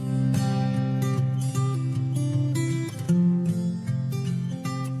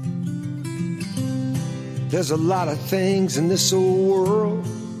There's a lot of things in this old world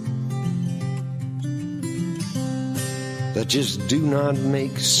that just do not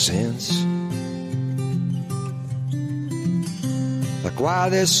make sense. Like why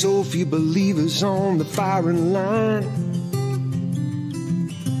there's so few believers on the firing line,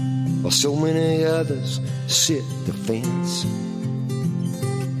 while so many others sit the fence.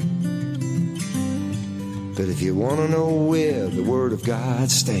 But if you want to know where the Word of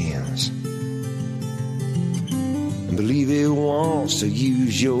God stands, and believe it wants to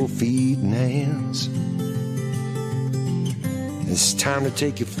use your feet and hands, it's time to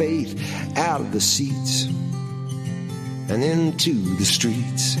take your faith out of the seats and into the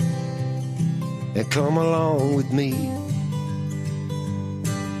streets, and come along with me.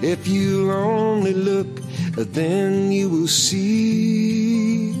 If you only look, then you will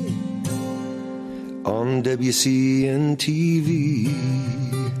see on WCN TV.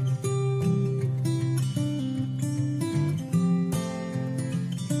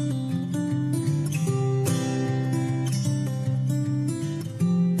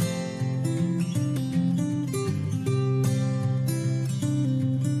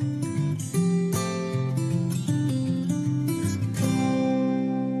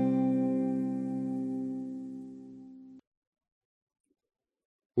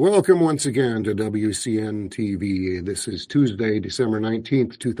 Welcome once again to WCN TV. This is Tuesday, December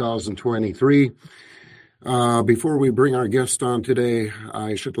 19th, 2023. Before we bring our guest on today,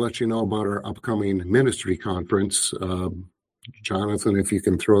 I should let you know about our upcoming ministry conference. Jonathan, if you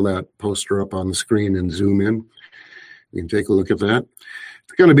can throw that poster up on the screen and zoom in, you can take a look at that.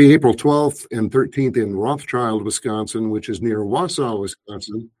 It's going to be April 12th and 13th in Rothschild, Wisconsin, which is near Wausau,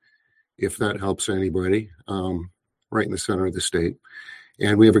 Wisconsin, if that helps anybody, right in the center of the state.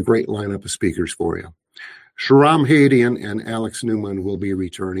 And we have a great lineup of speakers for you. Sharam Hadian and Alex Newman will be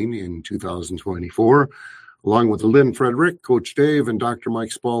returning in 2024, along with Lynn Frederick, Coach Dave, and Dr.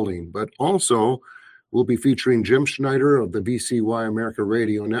 Mike Spalding. But also, we'll be featuring Jim Schneider of the VCY America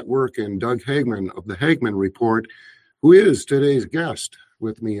Radio Network and Doug Hagmann of the Hagmann Report, who is today's guest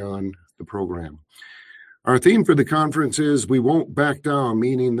with me on the program. Our theme for the conference is We Won't Back Down,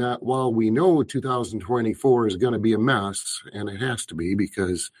 meaning that while we know 2024 is going to be a mess, and it has to be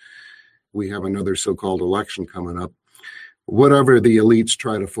because we have another so-called election coming up, whatever the elites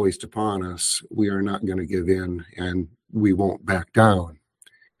try to foist upon us, we are not going to give in, and we won't back down,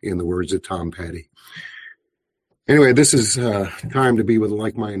 in the words of Tom Petty. Anyway, this is time to be with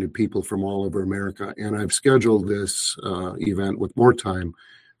like-minded people from all over America, and I've scheduled this event with more time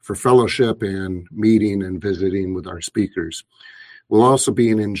for fellowship and meeting and visiting with our speakers. We'll also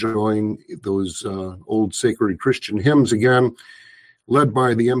be enjoying those old sacred Christian hymns again, led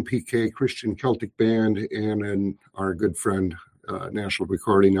by the MPK Christian Celtic Band and our good friend, national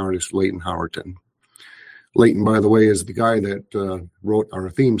recording artist Leighton Howerton. Leighton, by the way, is the guy that wrote our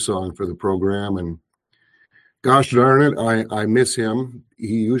theme song for the program, and gosh darn it, I miss him.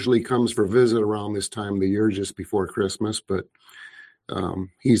 He usually comes for a visit around this time of the year, just before Christmas, but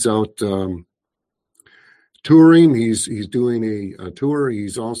he's out touring. He's doing a tour.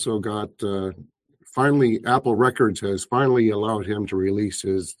 He's also got finally Apple Records has finally allowed him to release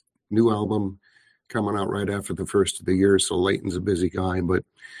his new album coming out right after the first of the year. So Leighton's a busy guy, but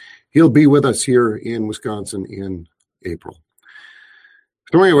he'll be with us here in Wisconsin in April.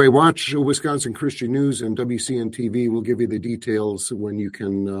 So anyway, watch Wisconsin Christian News and WCN TV. We'll give you the details when you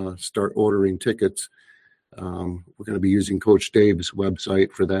can start ordering tickets. We're going to be using Coach Dave's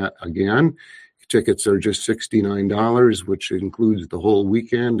website for that again. Tickets are just $69, which includes the whole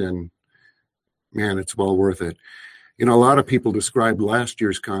weekend, and man, it's well worth it. You know, a lot of people described last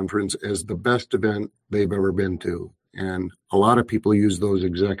year's conference as the best event they've ever been to, and a lot of people use those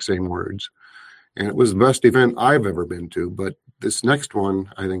exact same words. And it was the best event I've ever been to, but this next one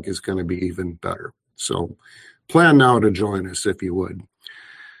I think is going to be even better. So plan now to join us if you would.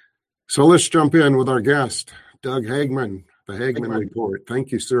 So let's jump in with our guest, Doug Hagmann, the Hagmann Report.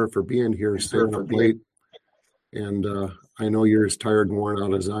 Thank you, sir, for being here, staying up late. And I know you're as tired and worn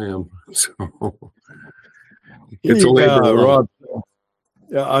out as I am. So it's a labor of love. Rob,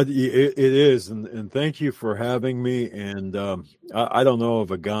 yeah, it is. And thank you for having me. And I don't know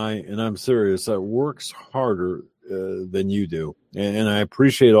of a guy, and I'm serious, that works harder than you do. And I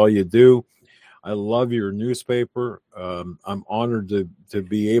appreciate all you do. I love your newspaper. I'm honored to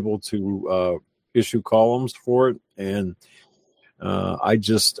be able to issue columns for it. And I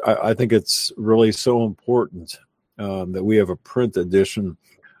think it's really so important that we have a print edition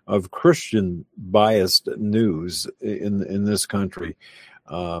of Christian biased news in this country,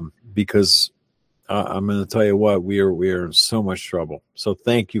 because I'm going to tell you what, we are in so much trouble. So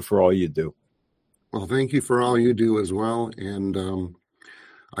thank you for all you do. Well, thank you for all you do as well. And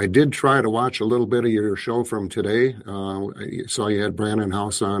I did try to watch a little bit of your show from today. I saw you had Brandon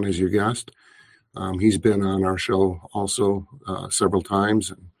House on as your guest. He's been on our show also several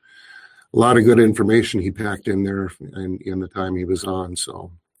times. A lot of good information he packed in there in the time he was on.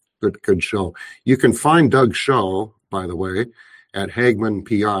 So good show. You can find Doug's show, by the way, at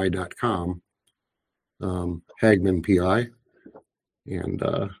hagmannpi.com. Hagmann PI.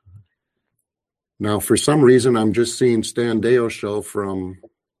 And now, for some reason, I'm just seeing Stan Deo's show from.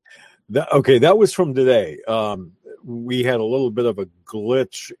 That was from today. We had a little bit of a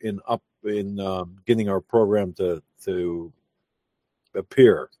glitch in getting our program to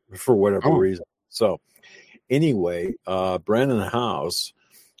appear for whatever reason. So anyway, Brandon House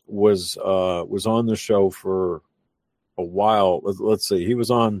was on the show for a while. Let's see, he was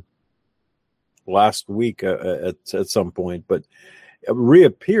on last week at some point, but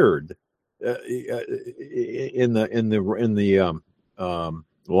reappeared in the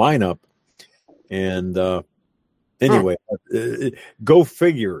lineup. And anyway, go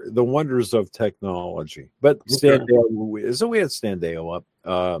figure, the wonders of technology. But Stan Deo, so we had Stan Deo up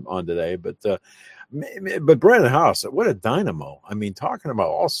on today, but Brandon House, what a dynamo! I mean, talking about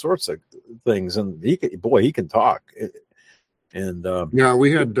all sorts of things, and he can talk. And yeah,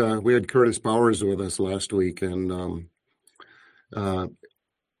 we had Curtis Bowers with us last week, and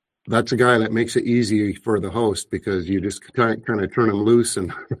that's a guy that makes it easy for the host because you just kind of turn him loose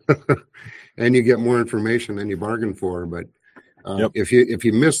and and you get more information than you bargained for. But if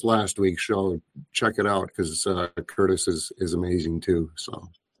you missed last week's show, check it out because Curtis is amazing too. So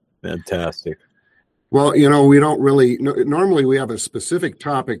fantastic. Well, we don't really normally we have a specific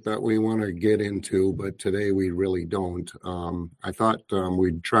topic that we want to get into, but today we really don't. I thought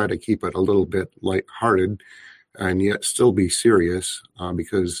we'd try to keep it a little bit lighthearted and yet still be serious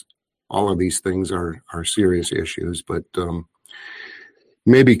because all of these things are serious issues, but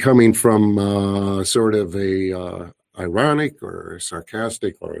maybe coming from sort of a ironic or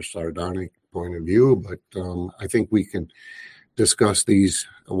sarcastic or sardonic point of view, but I think we can discuss these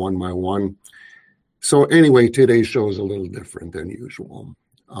one by one. So anyway, today's show is a little different than usual.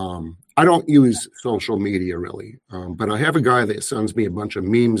 I don't use social media really, but I have a guy that sends me a bunch of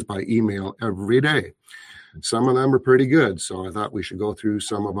memes by email every day. Some of them are pretty good, so I thought we should go through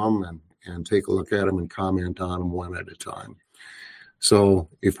some of them and take a look at them and comment on them one at a time. So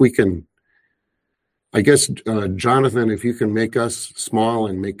if we can, I guess, Jonathan, if you can make us small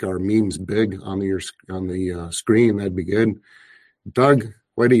and make our memes big on the screen, that'd be good. Doug,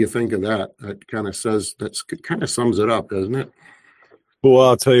 what do you think of that? That kind of sums it up, doesn't it? Well,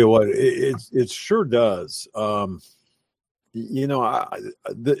 I'll tell you what, it sure does.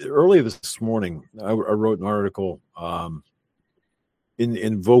 Early this morning, I wrote an article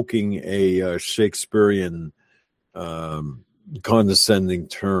invoking a Shakespearean condescending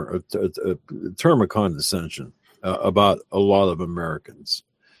term, a term of condescension about a lot of Americans.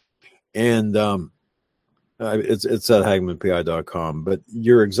 And it's at hagmannpi.com. But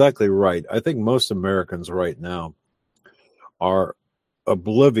you're exactly right. I think most Americans right now are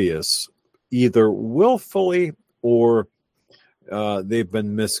oblivious, either willfully or they've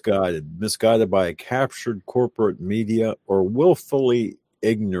been misguided by a captured corporate media or willfully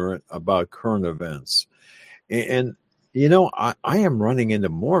ignorant about current events. And I am running into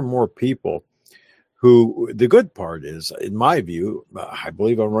more and more people who, the good part is, in my view, I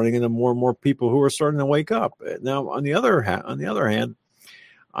believe I'm running into more and more people who are starting to wake up. Now, on the other hand,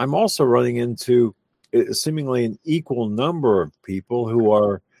 I'm also running into seemingly an equal number of people who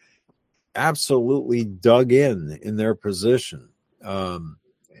are absolutely dug in their position,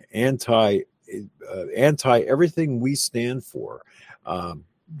 anti everything we stand for,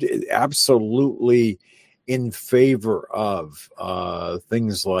 absolutely in favor of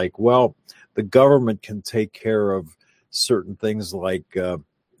things like, well, the government can take care of certain things like saving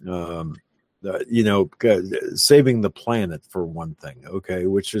the planet, for one thing, okay,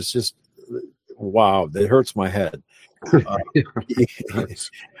 which is just, wow, that hurts my head.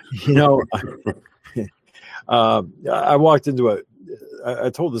 I walked into I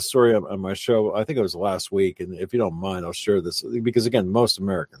told this story on my show, I think it was last week, and if you don't mind, I'll share this, because again, most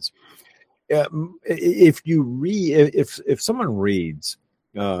Americans, if someone reads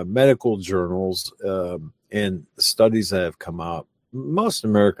medical journals and studies that have come out, most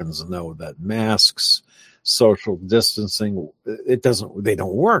Americans know that masks, social distancing, they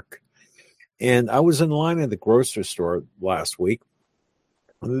don't work. And I was in line at the grocery store last week.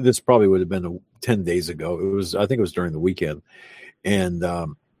 This probably would have been 10 days ago. I think it was during the weekend. And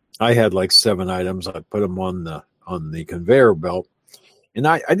I had like 7 items. I put them on the conveyor belt. And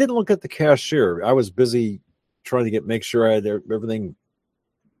I didn't look at the cashier. I was busy trying to make sure I had everything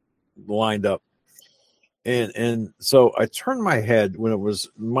lined up. And so I turned my head when it was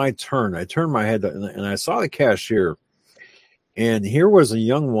my turn. I turned my head and I saw the cashier. And here was a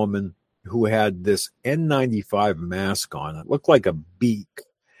young woman who had this N95 mask on. It looked like a beak.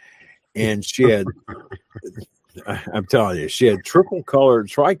 And she had, I'm telling you, she had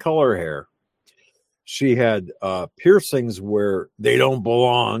tricolor hair. She had piercings where they don't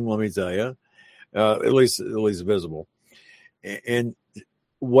belong, let me tell you, at least visible. And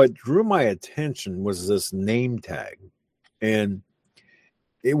what drew my attention was this name tag. And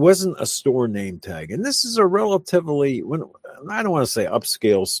it wasn't a store name tag. And this is a relatively, I don't want to say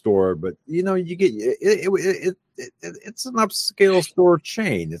upscale store, but you get it's an upscale store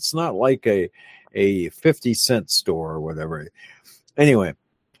chain. It's not like a 50-cent store or whatever. Anyway,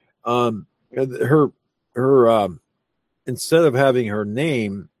 her instead of having her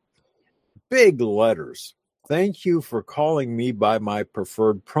name, big letters. Thank you for calling me by my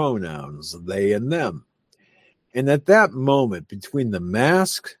preferred pronouns, they and them. And at that moment, between the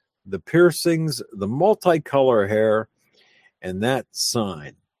mask, the piercings, the multicolor hair, and that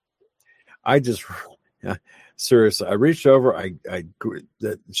sign, I just, seriously, I reached over. I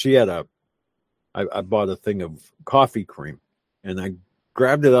bought a thing of coffee cream, and I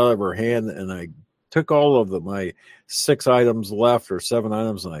grabbed it out of her hand, and I took all of my 6 items left or 7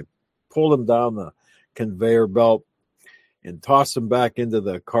 items, and I pulled them down the conveyor belt and tossed them back into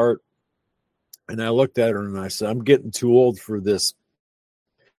the cart. And I looked at her and I said, I'm getting too old for this.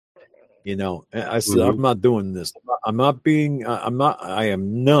 And I said, I'm not doing this. I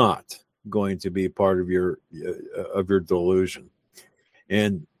am not going to be part of your delusion.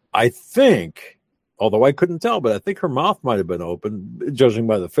 And I think, although I couldn't tell, but I think her mouth might have been open, judging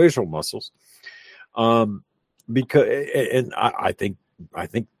by the facial muscles. Because, and I think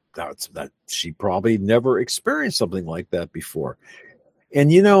that she probably never experienced something like that before.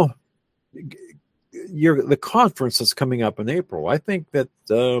 And, the conference that's coming up in April, I think that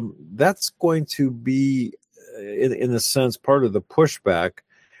that's going to be, in a sense, part of the pushback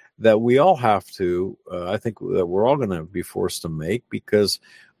that we all have to, I think that we're all going to be forced to make, because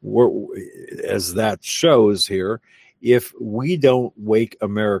as that shows here, if we don't wake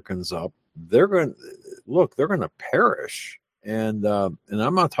Americans up, they're going to perish. And I'm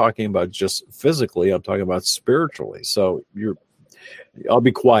not talking about just physically, I'm talking about spiritually. So I'll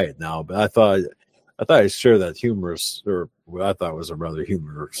be quiet now, but I thought I'd share that humorous, or what I thought was a rather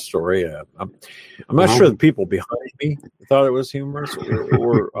humorous story. I'm not sure the people behind me thought it was humorous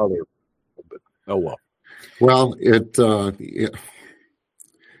or other, but oh well. Well,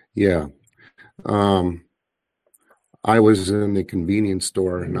 yeah. I was in the convenience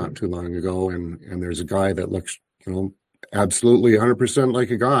store not too long ago, and there's a guy that looks, absolutely 100%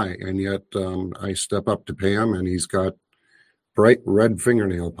 like a guy, and yet I step up to pay him, and he's got bright red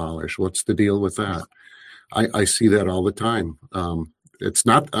fingernail polish. What's the deal with that? I see that all the time. It's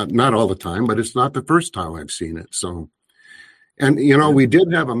not all the time, but it's not the first time I've seen it. So, and we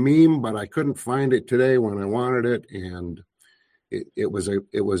did have a meme, but I couldn't find it today when I wanted it, and it was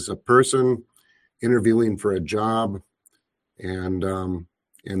a person interviewing for a job, and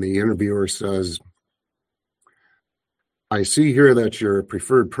the interviewer says, I see here that your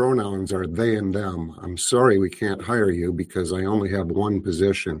preferred pronouns are they and them. I'm sorry we can't hire you because I only have one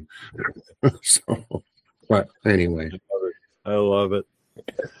position. So, but anyway. I love it.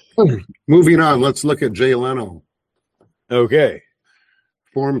 Moving on, let's look at Jay Leno. Okay.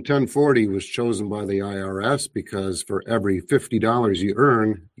 Form 1040 was chosen by the IRS because for every $50 you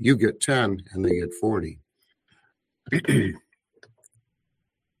earn, you get 10 and they get 40.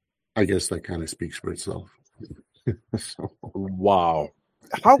 I guess that kind of speaks for itself. So. Wow.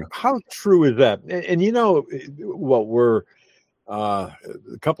 How true is that? And we're a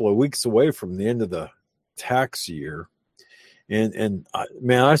couple of weeks away from the end of the tax year. And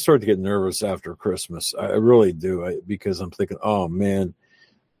man, I start to get nervous after Christmas. I really do, because I'm thinking, oh man,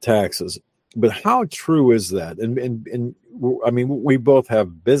 taxes. But how true is that? And I mean, we both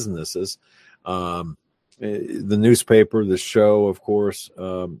have businesses. The newspaper, the show, of course,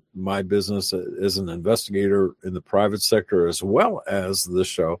 my business is an investigator in the private sector as well as the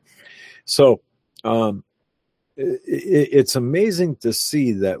show. So it's amazing to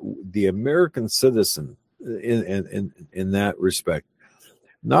see that the American citizen, in that respect,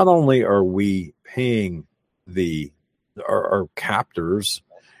 not only are we paying our captors,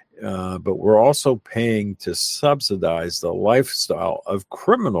 but we're also paying to subsidize the lifestyle of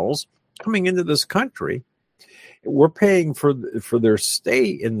criminals coming into this country. we're paying for their stay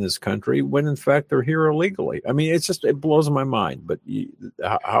in this country when in fact they're here illegally. I mean, it blows my mind. But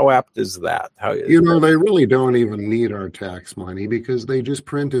how apt is that? They really don't even need our tax money because they just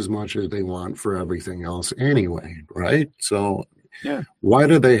print as much as they want for everything else anyway, right? So yeah, why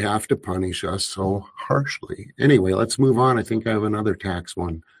do they have to punish us so harshly? Anyway, let's move on. I think I have another tax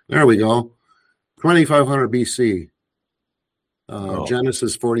one. There we go. 2500 BC.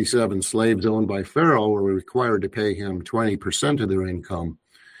 Genesis 47, slaves owned by Pharaoh were required to pay him 20% of their income.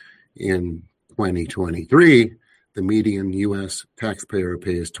 In 2023, the median U.S. taxpayer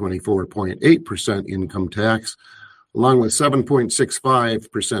pays 24.8% income tax, along with 7.65%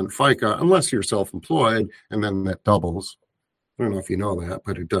 FICA, unless you're self-employed, and then that doubles. I don't know if you know that,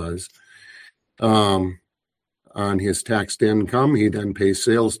 but it does. On his taxed income, he then pays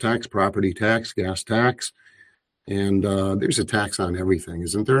sales tax, property tax, gas tax, and there's a tax on everything,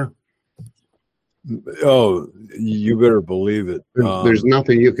 isn't there? Oh, you better believe it. There's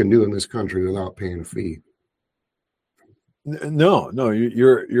nothing you can do in this country without paying a fee. No,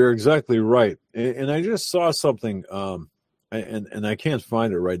 you're exactly right. And I just saw something, and I can't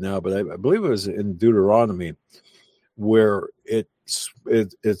find it right now, but I believe it was in Deuteronomy where it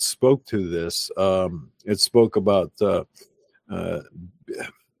spoke to this. It spoke about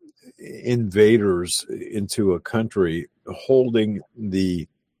invaders into a country holding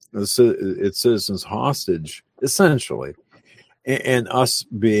its citizens hostage, essentially, and us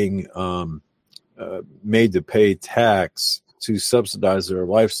being made to pay tax to subsidize their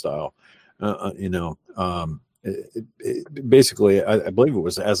lifestyle. Basically, I believe it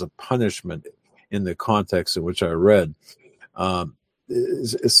was as a punishment in the context in which I read.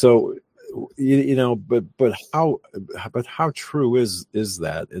 So, but how true is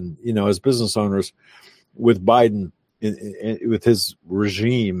that? And as business owners, with Biden, with his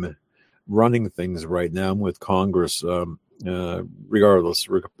regime running things right now, with Congress, regardless,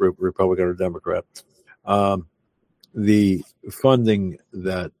 Republican or Democrat, the funding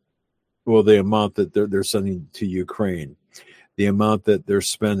the amount that they're sending to Ukraine, the amount that they're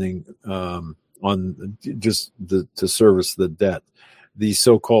spending on just to service the debt, the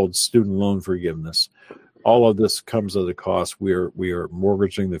so-called student loan forgiveness, all of this comes at a cost. We are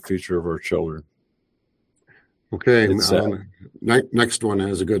mortgaging the future of our children. Okay, next one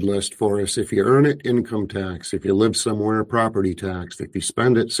has a good list for us. If you earn it, income tax. If you live somewhere, property tax. If you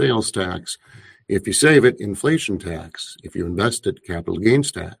spend it, sales tax. If you save it, inflation tax. If you invest it, capital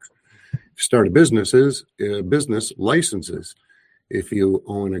gains tax. If you start a business, licenses. If you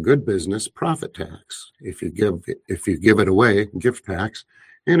own a good business, profit tax. If you give it away, gift tax.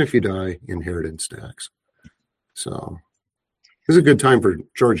 And if you die, inheritance tax. So this is a good time for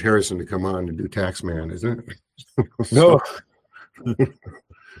George Harrison to come on and do Taxman, isn't it? No.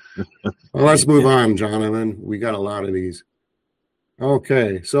 Well, let's move on, Jonathan. We got a lot of these.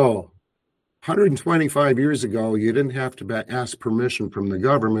 Okay, so 125 years ago, you didn't have to ask permission from the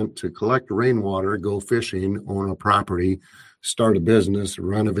government to collect rainwater, go fishing, own a property, start a business,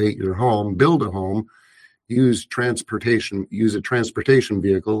 renovate your home, build a home, use a transportation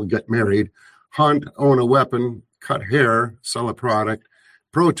vehicle, get married, hunt, own a weapon, cut hair, sell a product,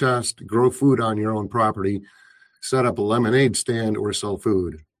 protest, grow food on your own property, set up a lemonade stand, or sell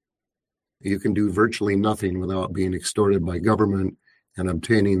food. You can do virtually nothing without being extorted by government and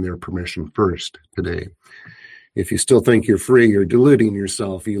obtaining their permission first today. If you still think you're free, you're deluding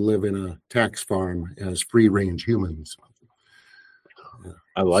yourself. You live in a tax farm as free-range humans.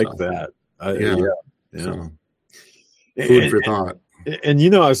 I like that. So, food for thought.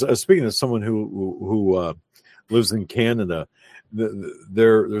 And I was speaking to someone who lives in Canada.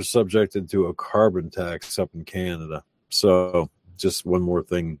 They're subjected to a carbon tax up in Canada. So just one more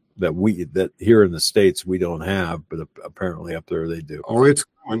thing that here in the States we don't have, but apparently up there they do. Oh, it's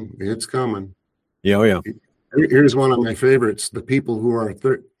coming. It's coming. Yeah. Here's one of my favorites. The people who are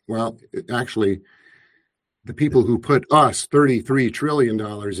the people who put us $33 trillion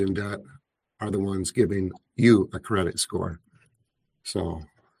in debt are the ones giving you a credit score. So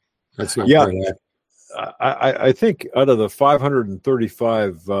that's not right. I think out of the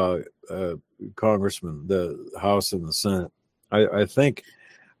 535 congressmen, the House and the Senate, I think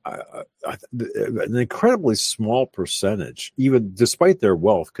an incredibly small percentage, even despite their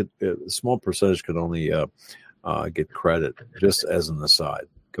wealth, a small percentage could only get credit, just as an aside.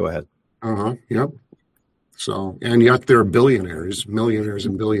 Go ahead. Yep. So, and yet they're billionaires, millionaires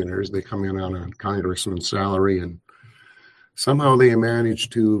and billionaires. They come in on a congressman's salary, and somehow they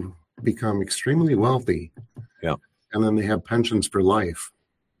manage to become extremely wealthy. Yeah. And then they have pensions for life.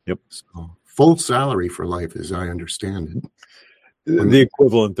 Yep. So full salary for life, as I understand it. The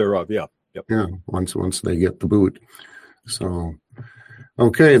equivalent thereof, yeah. Yep. Yeah, once they get the boot. So,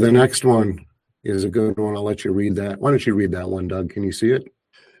 okay, the next one is a good one. I'll let you read that. Why don't you read that one, Doug? Can you see it?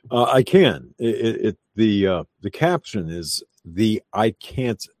 I can. The caption is the "I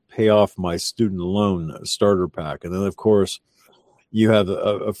can't pay off my student loan" starter pack, and then of course you have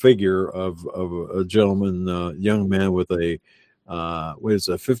a figure of a gentleman, young man with a what is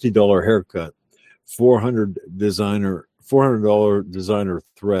a $50 haircut, $400 designer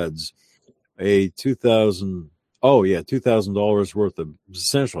threads, a $2,000 worth of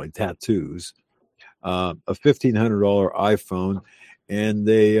essentially tattoos, a $1,500 iPhone, and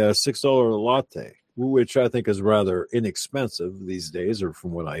a $6 latte, which I think is rather inexpensive these days, or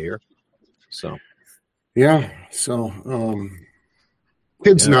from what I hear. So, yeah. So,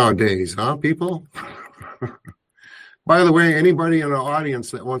 kids nowadays, huh, people? By the way, anybody in the audience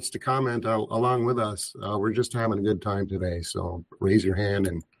that wants to comment along with us, we're just having a good time today. So raise your hand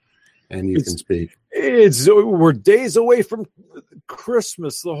and you can speak. We're days away from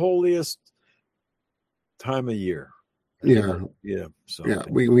Christmas, the holiest time of year. Yeah. So yeah,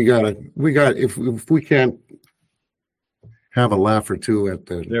 we got if we can't have a laugh or two at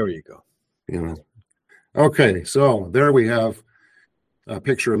the. There you go. Okay, so there we have a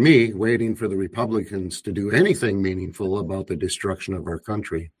picture of me waiting for the Republicans to do anything meaningful about the destruction of our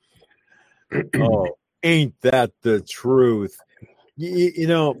country. Oh, ain't that the truth?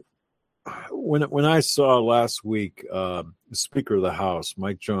 When I saw last week the Speaker of the House,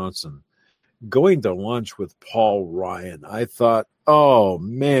 Mike Johnson, going to lunch with Paul Ryan, I thought, oh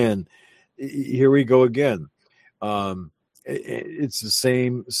man, here we go again. It's the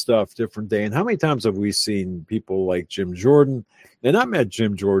same stuff, different day. And how many times have we seen people like Jim Jordan? And I met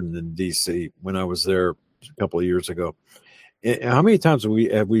Jim Jordan in D.C. when I was there a couple of years ago. And how many times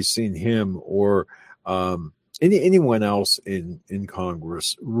have we seen him or anyone else in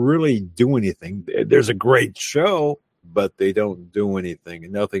Congress really do anything? There's a great show, but they don't do anything,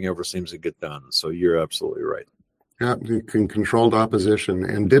 and nothing ever seems to get done. So you're absolutely right. Yeah, controlled opposition.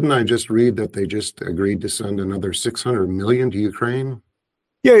 And didn't I just read that they just agreed to send another $600 million to Ukraine?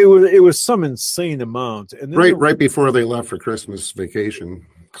 Yeah, it was some insane amount, and then right before they left for Christmas vacation.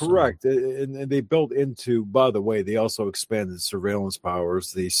 Correct, and they built into. By the way, they also expanded surveillance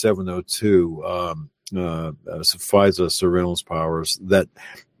powers. The 702 FISA surveillance powers. That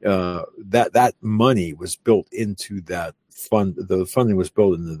money was built into that fund. The funding was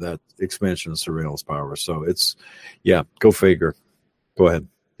built into that expansion of surveillance powers. So it's, go figure. Go ahead.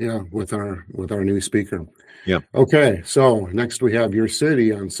 Yeah, with our new speaker. Yeah. Okay, so next we have your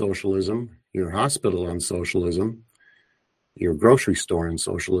city on socialism, your hospital on socialism, your grocery store on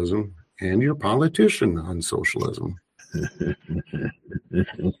socialism, and your politician on socialism.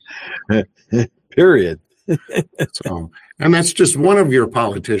 Period. So, and that's just one of your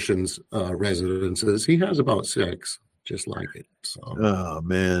politicians' residences. He has about 6, just like it. So. Oh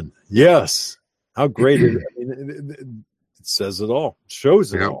man, yes. How great is it? I mean, it says it all. It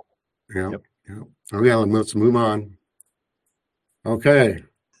shows it all. Yep. Okay, let's move on. Okay.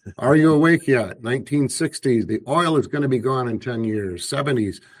 Are you awake yet? 1960s, the oil is going to be gone in 10 years.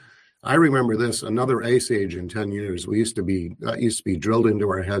 70s, I remember this, another ice age in 10 years. That used to be drilled into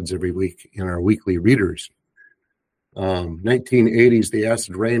our heads every week in our weekly readers. 1980s, the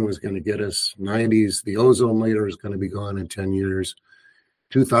acid rain was going to get us. 90s, the ozone layer is going to be gone in 10 years.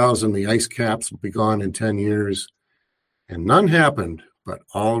 2000, the ice caps will be gone in 10 years. And none happened, but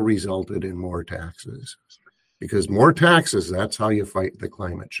all resulted in more taxes. Because more taxes, that's how you fight the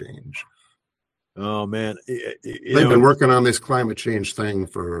climate change. Oh, man. They've been working on this climate change thing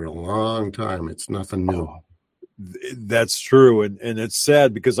for a long time. It's nothing new. Oh, that's true. And it's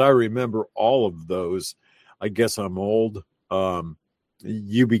sad because I remember all of those. I guess I'm old.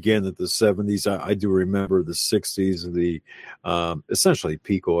 You began at the 70s. I do remember the 60s, the essentially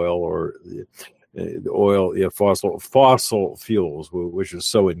peak oil or the oil, fossil fuels, which is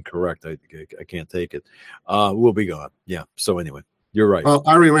so incorrect. I can't take it. Will be gone. Yeah. So anyway, you're right. Well,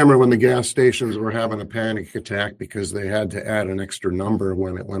 I remember when the gas stations were having a panic attack because they had to add an extra number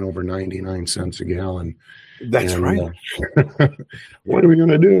when it went over 99 cents a gallon. That's right. What are we going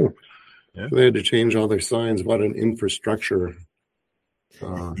to do? Yeah. They had to change all their signs. What an infrastructure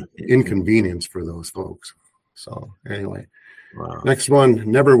inconvenience for those folks. So anyway. Wow. Next one,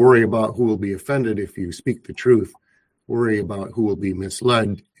 never worry about who will be offended if you speak the truth. Worry about who will be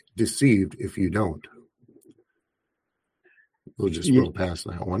misled, deceived if you don't. We'll just roll past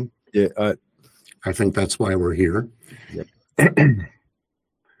that one. Yeah, I think that's why we're here. Yep.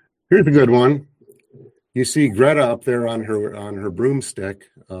 Here's a good one. You see Greta up there on her broomstick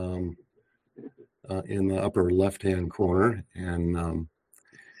in the upper left-hand corner, and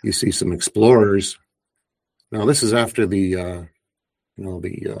You see some explorers. Now, this is after the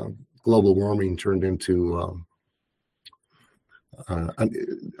global warming turned into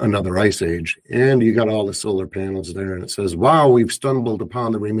another ice age, and you got all the solar panels there, and it says, "Wow, we've stumbled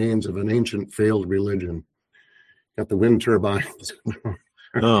upon the remains of an ancient failed religion." Got the wind turbines.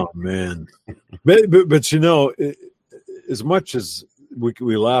 Oh man, but you know, as much as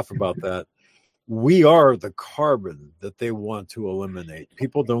we laugh about that, we are the carbon that they want to eliminate.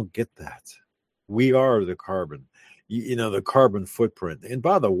 People don't get that. We are the carbon, you know, the carbon footprint. And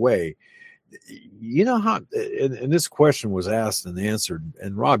by the way, you know how, and this question was asked and answered,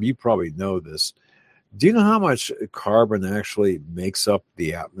 and Rob, you probably know this. Do you know how much carbon actually makes up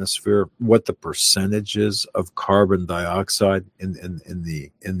the atmosphere? What the percentage is of carbon dioxide in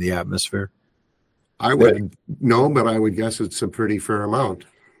the atmosphere? I would know, but I would guess it's a pretty fair amount.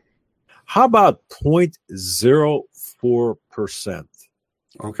 How about 0.04%?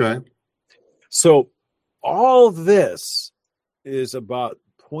 Okay. So all of this is about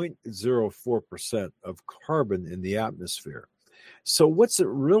 0.04% of carbon in the atmosphere. So what's it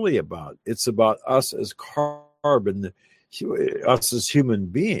really about? It's about us as carbon, us as human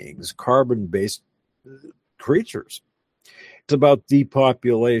beings, carbon-based creatures. It's about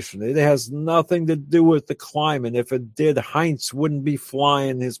depopulation. It has nothing to do with the climate. If it did, Heinz wouldn't be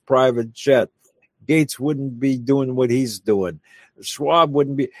flying his private jet. Gates wouldn't be doing what he's doing. Schwab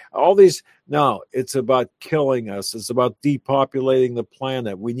wouldn't be. All these. No, it's about killing us. It's about depopulating the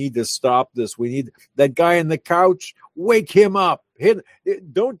planet. We need to stop this. We need that guy on the couch. Wake him up.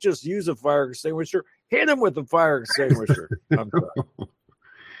 Don't just use a fire extinguisher. Hit him with a fire extinguisher. I'm sorry.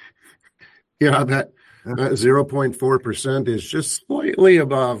 Yeah, that 0.4% is just slightly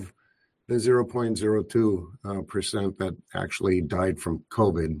above the 0.02% that actually died from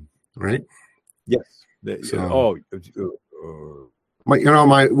COVID, right? Yes. My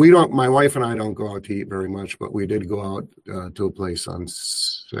wife and I don't go out to eat very much, but we did go out to a place on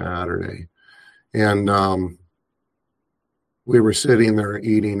Saturday, and we were sitting there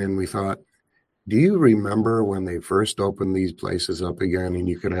eating, and we thought, do you remember when they first opened these places up again and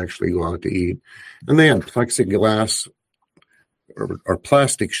you could actually go out to eat? And they had plexiglass or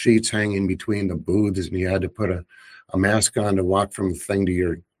plastic sheets hanging between the booths, and you had to put a mask on to walk from the thing to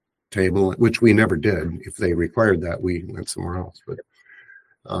your table, which we never did. If they required that, we went somewhere else. But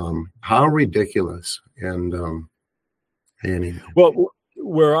how ridiculous. And anyway. Well,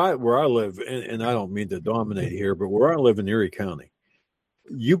 where I live, and I don't mean to dominate here, but where I live in Erie County,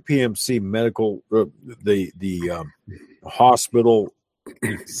 UPMC medical, the hospital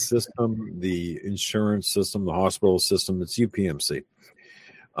system, the insurance system, the hospital system, it's UPMC.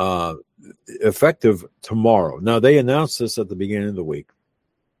 Effective tomorrow. Now, they announced this at the beginning of the week.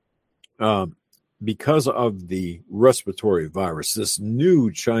 Because of the respiratory virus, this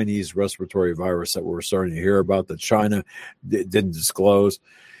new Chinese respiratory virus that we're starting to hear about that China didn't disclose,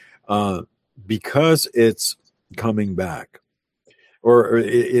 because it's coming back, or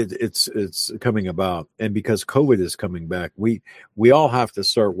it's coming about, and because COVID is coming back, we all have to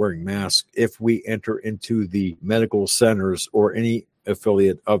start wearing masks if we enter into the medical centers or any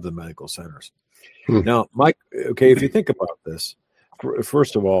affiliate of the medical centers. Now, Mike, okay, if you think about this,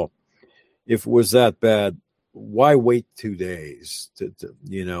 first of all, if it was that bad, why wait 2 days?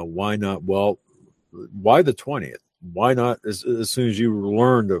 Why not? Well, why the 20th? Why not as soon as you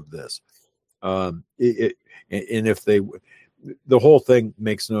learned of this? And if the whole thing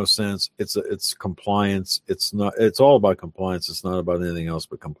makes no sense. It's compliance. It's all about compliance. It's not about anything else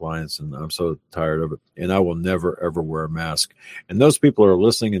but compliance. And I'm so tired of it. And I will never, ever wear a mask. And those people who are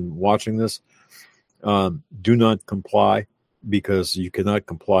listening and watching this, do not comply, because you cannot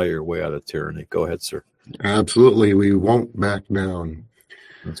comply your way out of tyranny. Go ahead, sir. Absolutely. We won't back down.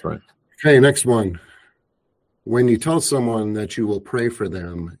 That's right. Okay, next one. When you tell someone that you will pray for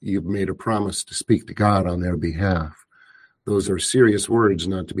them, you've made a promise to speak to God on their behalf. Those are serious words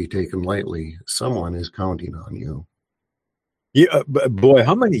not to be taken lightly. Someone is counting on you. Yeah, boy,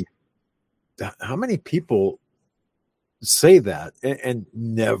 how many people say that and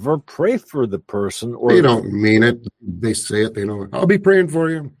never pray for the person? Or they don't mean it. They say it. They don't. I'll be praying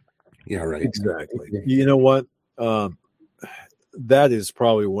for you. Yeah, right. Exactly. You know what? That is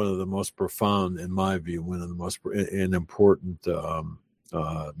probably one of the most profound, in my view, one of the most important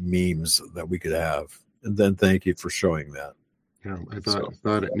memes that we could have. And then thank you for showing that. Yeah, I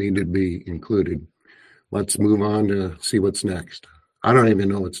thought it needed to be included. Let's move on to see what's next. I don't even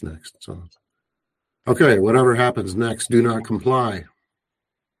know what's next. So, okay, whatever happens next, do not comply.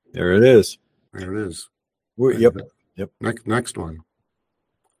 There it is. There it is. Yep. Next one.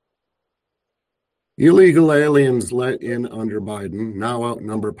 Illegal aliens let in under Biden now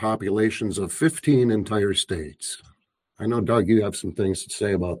outnumber populations of 15 entire states. I know, Doug, you have some things to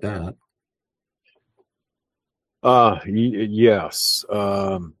say about that. Yes.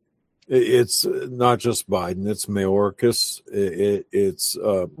 It's not just Biden, it's Mayorkas. It's it's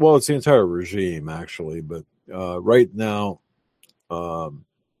the entire regime, actually. But right now,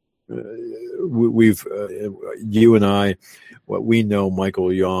 we've you and I, what we know,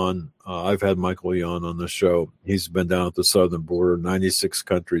 Michael Yon. I've had Michael Yon on the show. He's been down at the southern border, 96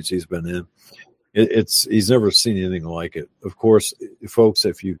 countries he's been in. He's never seen anything like it. Of course, folks,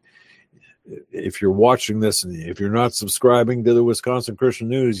 if you're watching this and if you're not subscribing to the Wisconsin Christian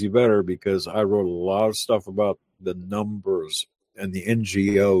News, you better, because I wrote a lot of stuff about the numbers and the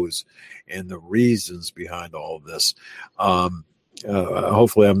NGOs and the reasons behind all of this.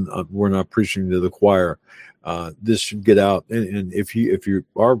 Hopefully we're not preaching to the choir. This should get out. And if you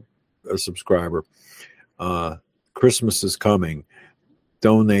are a subscriber, Christmas is coming.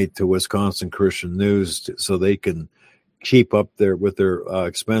 Donate to Wisconsin Christian News so they can keep up with their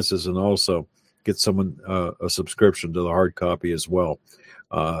expenses, and also get someone a subscription to the hard copy as well,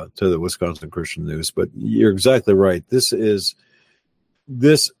 to the Wisconsin Christian News. But you're exactly right. This is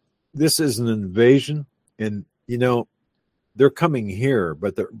an invasion, and they're coming here,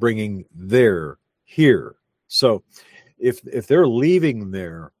 but they're bringing their here. So if they're leaving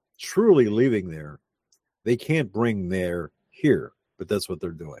there, truly leaving there, they can't bring their here. But that's what they're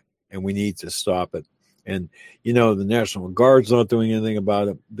doing, and we need to stop it. And, the National Guard's not doing anything about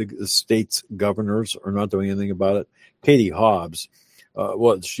it. The state's governors are not doing anything about it. Katie Hobbs,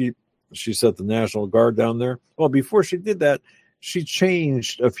 she set the National Guard down there. Well, before she did that, she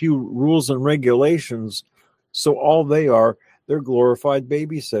changed a few rules and regulations. So all they're glorified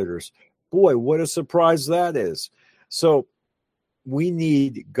babysitters. Boy, what a surprise that is. So we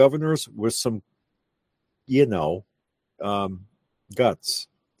need governors with some, guts.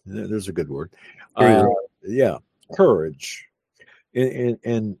 There's a good word. Courage.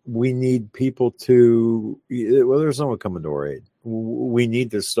 And we need people to, there's no one coming to our aid. We need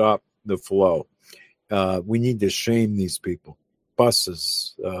to stop the flow. We need to shame these people.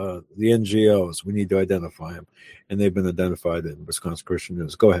 Buses, the NGOs, we need to identify them. And they've been identified in Wisconsin Christian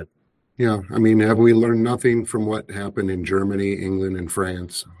News. Go ahead. Yeah, I mean, have we learned nothing from what happened in Germany, England, and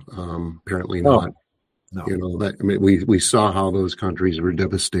France? Apparently not. No. We saw how those countries were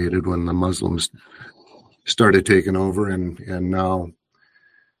devastated when the Muslims started taking over, and now.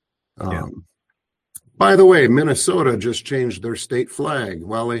 By the way, Minnesota just changed their state flag.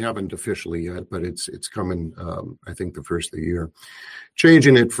 Well, they haven't officially yet, but it's coming. I think the first of the year,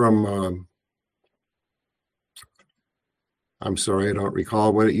 changing it from. I'm sorry, I don't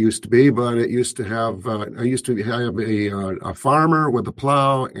recall what it used to be, but it used to have. I used to have a farmer with a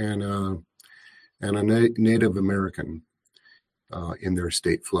plow and a Native American in their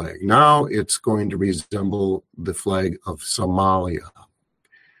state flag. Now it's going to resemble the flag of Somalia,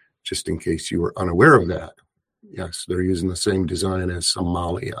 just in case you were unaware of that. Yes, they're using the same design as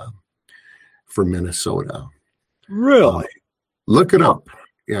Somalia for Minnesota. Really? Look it up.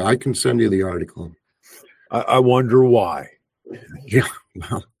 Yeah, I can send you the article. I wonder why. Yeah,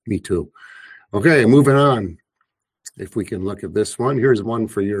 well, me too. Okay, moving on. If we can look at this one. Here's one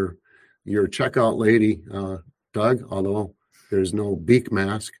for your checkout lady, Doug, although there's no beak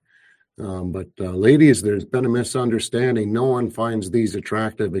mask. But ladies, there's been a misunderstanding. No one finds these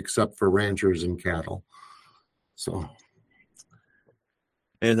attractive except for ranchers and cattle. So,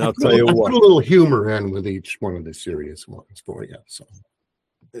 and I'll tell you what, put a little humor in with each one of the serious ones for you. So,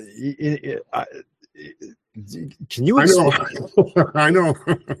 can you? I know.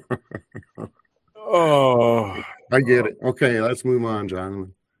 Oh, I get it. Okay, let's move on,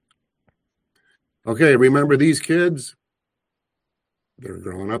 John. Okay, remember these kids? They're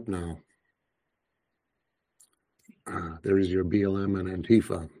growing up now. There's your BLM and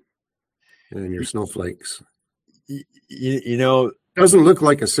Antifa and your snowflakes. Doesn't look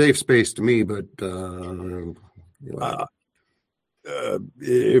like a safe space to me, but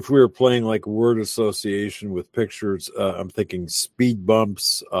if we were playing like word association with pictures, I'm thinking speed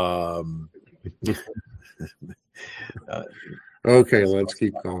bumps. Okay, let's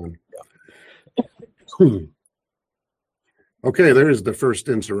keep going. Okay, there's the first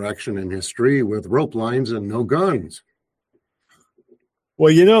insurrection in history with rope lines and no guns.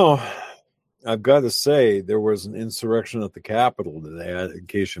 Well, I've got to say there was an insurrection at the Capitol today, in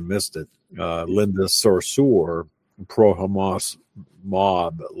case you missed it. Linda Sarsour, pro-Hamas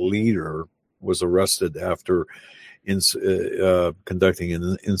mob leader, was arrested after conducting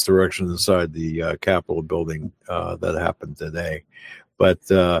an insurrection inside the Capitol building that happened today. But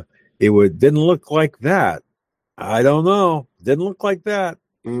didn't look like that. I don't know. Didn't look like that.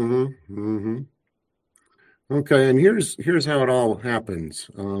 Mm-hmm. Mm-hmm. Okay, and here's how it all happens.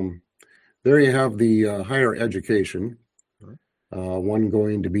 There you have the higher education. One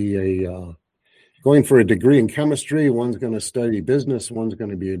going to be going for a degree in chemistry. One's going to study business. One's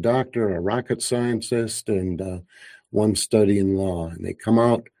going to be a doctor, a rocket scientist, and one studying law. And they come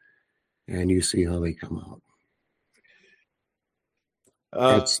out, and you see how they come out.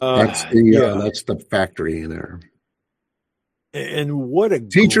 That's the factory there. And what a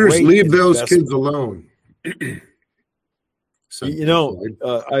teachers leave those kids alone.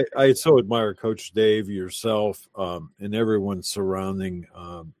 I so admire Coach Dave, yourself, and everyone surrounding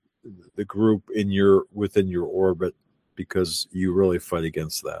the group within your orbit, because you really fight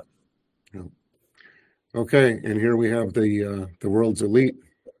against that. Yeah. Okay, and here we have the world's elite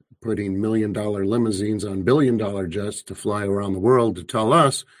putting $1 million limousines on $1 billion jets to fly around the world to tell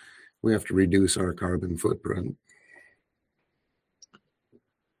us we have to reduce our carbon footprint.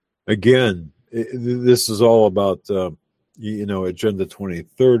 Again, this is all about Agenda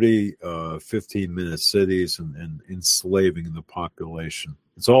 2030, 15-minute cities, and enslaving the population.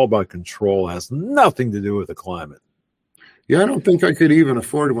 It's all about control. It has nothing to do with the climate. Yeah, I don't think I could even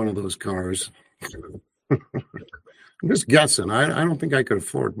afford one of those cars. I'm just guessing. I don't think I could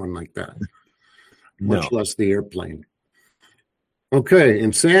afford one like that, much less the airplane. Okay,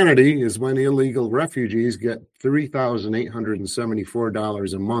 insanity is when illegal refugees get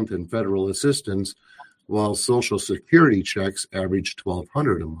 $3,874 a month in federal assistance, while Social Security checks average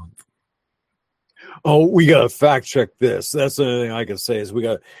 $1,200 a month. Oh, we got to fact check this. That's the only thing I can say is we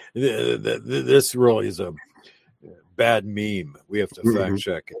got this really is a bad meme. We have to fact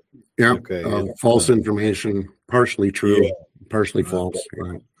check it. Yeah. Okay. False information, partially true, partially false.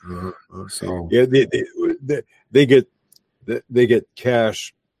 Right. So they get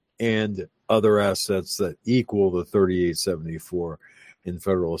cash and other assets that equal the $3,874 in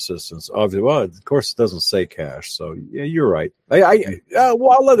federal assistance. Obviously, well, of course, it doesn't say cash. So yeah, you're right.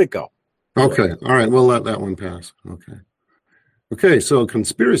 I'll let it go. Okay. All right. We'll let that one pass. Okay. So a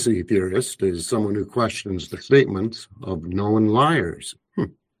conspiracy theorist is someone who questions the statements of known liars.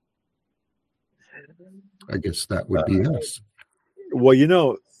 I guess that would be us. Well,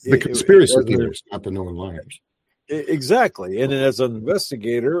 the conspiracy theorists, not the known liars. Exactly. And as an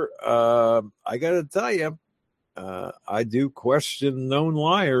investigator, I got to tell you, I do question known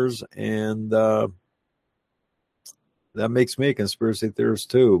liars, and that makes me a conspiracy theorist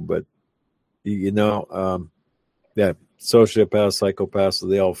too. But sociopaths, psychopaths,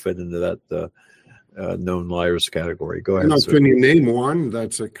 they all fit into that known liars category. Go ahead. Now, can you name one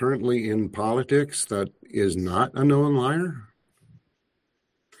that's currently in politics that is not a known liar?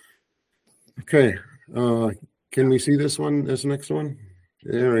 Okay. Can we see this next one?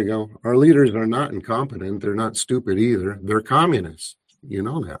 There we go. Our leaders are not incompetent. They're not stupid either. They're communists. You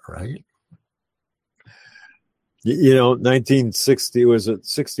know that, right? 1960, was it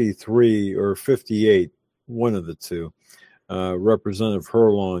 63 or 58? One of the two. Representative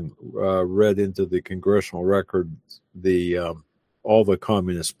Herlong read into the congressional record all the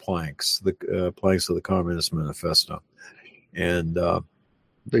communist planks, the planks of the Communist Manifesto. And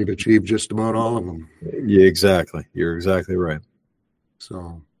they've achieved just about all of them. Yeah, exactly. You're exactly right.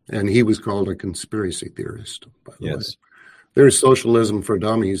 So, and he was called a conspiracy theorist, by the way. Yes. There's socialism for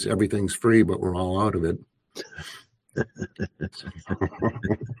dummies. Everything's free, but we're all out of it.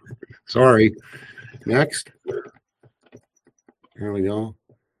 Sorry. Next. Here we go.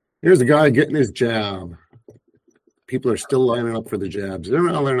 Here's the guy getting his jab. People are still lining up for the jabs. They're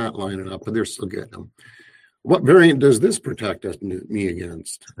not lining up, but they're still getting them. What variant does this protect me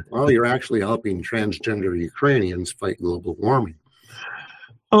against? Well, you're actually helping transgender Ukrainians fight global warming.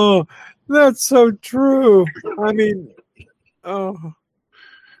 Oh, that's so true. I mean, oh.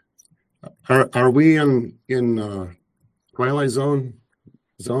 Are we in Twilight Zone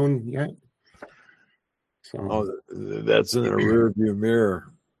yet? So, that's in a rearview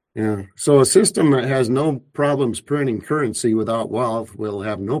mirror. Yeah. So a system that has no problems printing currency without wealth will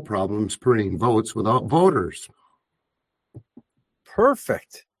have no problems printing votes without voters.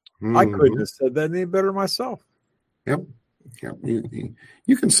 Perfect. Mm-hmm. I couldn't have said that any better myself. Yep.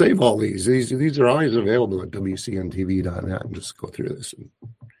 You can save all these. These are always available at WCNTV.net, and just go through this and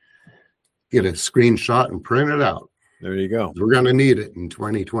get a screenshot and print it out. There you go. We're going to need it in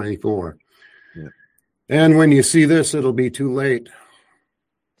 2024. Yeah. And when you see this, it'll be too late.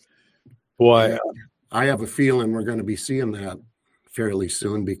 Boy, I have a feeling we're going to be seeing that fairly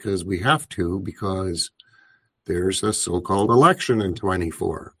soon because there's a so-called election in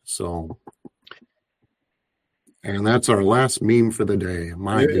 24. So And that's our last meme for the day.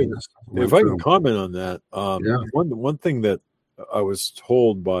 My goodness. If I can comment on that, Yeah. one thing that I was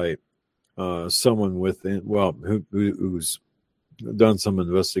told by someone who's done some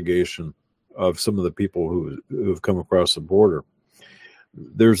investigation of some of the people who have come across the border,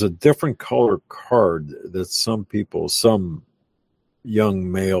 there's a different color card that some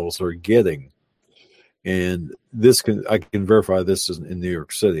young males are getting, and I can verify this is in New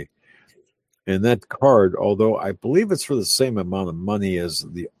York City. And that card, although I believe it's for the same amount of money as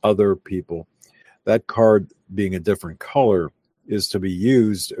the other people, that card being a different color is to be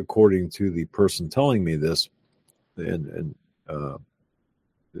used, according to the person telling me this, and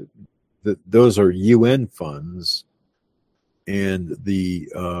those are UN funds, and the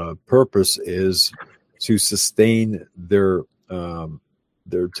purpose is to sustain to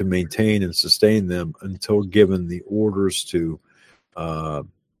maintain and sustain them until given the orders to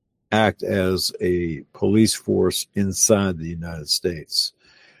act as a police force inside the United States.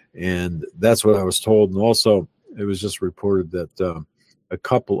 And that's what I was told. And also, it was just reported that a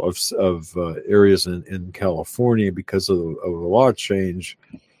couple of areas in California, because of a law change,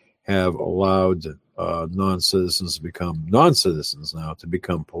 have allowed non-citizens to become non-citizens now, to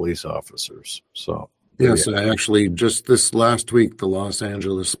become police officers. So yes, actually, just this last week, the Los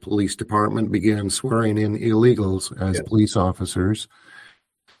Angeles Police Department began swearing in illegals as police officers.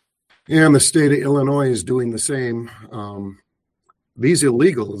 And the state of Illinois is doing the same. These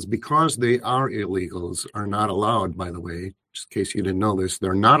illegals, because they are illegals, are not allowed, by the way, just in case you didn't know this,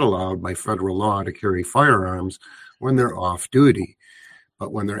 they're not allowed by federal law to carry firearms when they're off duty.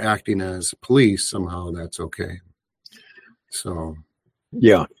 But when they're acting as police, somehow that's okay. So,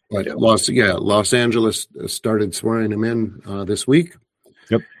 yeah. But Los Angeles started swearing them in this week.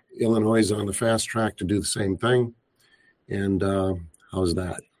 Yep. Illinois is on the fast track to do the same thing. And how's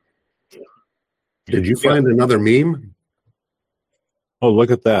that? Did you find another meme? Oh,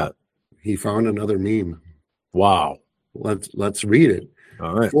 look at that. He found another meme. Wow. Let's read it.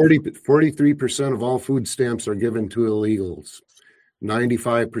 All right. 43% of all food stamps are given to illegals.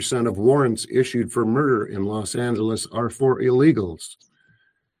 95% of warrants issued for murder in Los Angeles are for illegals.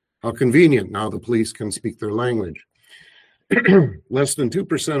 How convenient. Now the police can speak their language. Less than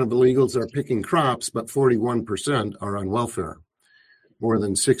 2% of illegals are picking crops, but 41% are on welfare. More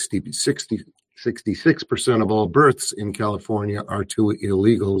than 66% of all births in California are to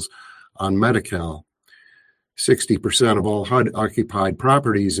illegals on Medi-Cal. 60% of all HUD-occupied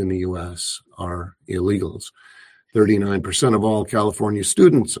properties in the U.S. are illegals. 39% of all California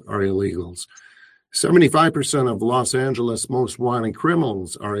students are illegals. 75% of Los Angeles' most wanted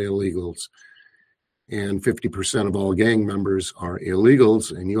criminals are illegals. And 50% of all gang members are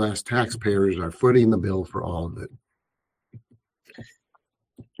illegals, and U.S. taxpayers are footing the bill for all of it.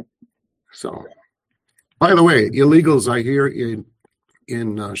 So, by the way, illegals, I hear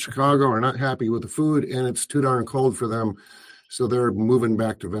in Chicago, are not happy with the food, and it's too darn cold for them, so they're moving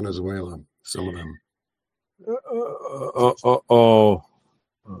back to Venezuela, some of them. So,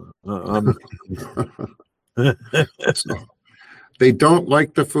 they don't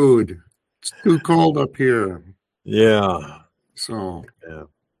like the food. It's too cold up here. Yeah. So,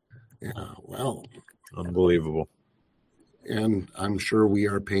 well. Unbelievable. And I'm sure we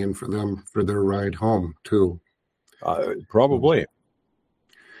are paying for them for their ride home, too. Probably.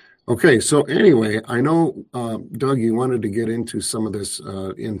 Okay, so anyway, I know, Doug, you wanted to get into some of this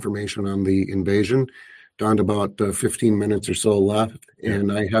information on the invasion. Down to about 15 minutes or so left.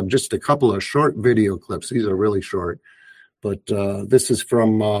 And I have just a couple of short video clips. These are really short. But this is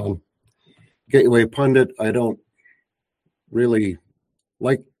from Gateway Pundit. I don't really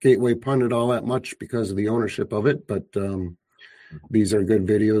like Gateway Pundit all that much because of the ownership of it, but these are good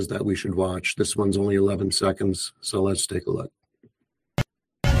videos that we should watch. This one's only 11 seconds, so let's take a look.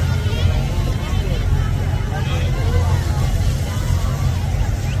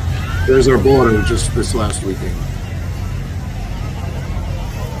 There's our border just this last weekend.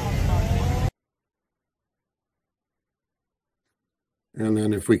 And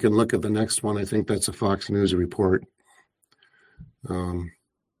then if we can look at the next one, I think that's a Fox News report.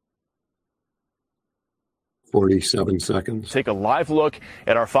 47 seconds. Take a live look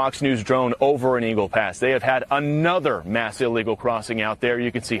at our Fox News drone over in Eagle Pass. They have had another mass illegal crossing out there. You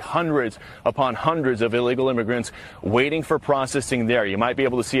can see hundreds upon hundreds of illegal immigrants waiting for processing there. You might be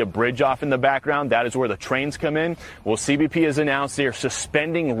able to see a bridge off in the background. That is where the trains come in. Well, CBP has announced they are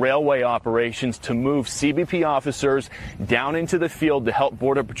suspending railway operations to move CBP officers down into the field to help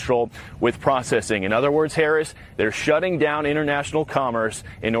Border Patrol with processing. In other words, Harris, they're shutting down international commerce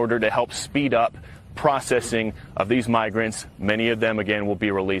in order to help speed up processing of these migrants. Many of them, again, will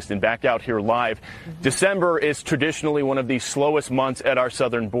be released. And back out here live, December is traditionally one of the slowest months at our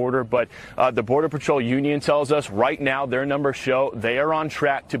southern border, but the Border Patrol Union tells us right now their numbers show they are on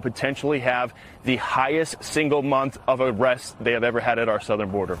track to potentially have the highest single month of arrests they have ever had at our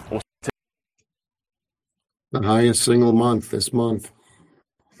southern border. The highest single month this month.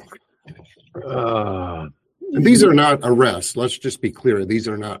 These are not arrests. Let's just be clear. These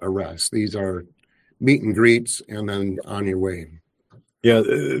are not arrests. These are meet and greets and then on your way. Yeah,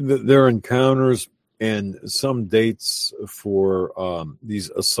 there are encounters and some dates for these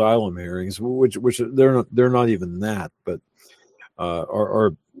asylum hearings, which they're not even that, but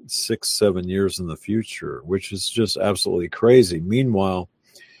are 6-7 years in the future, which is just absolutely crazy. Meanwhile,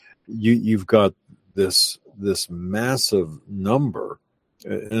 you've got this massive number,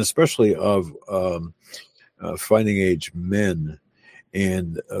 and especially of fighting age men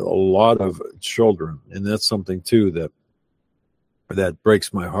and a lot of children, and that's something too that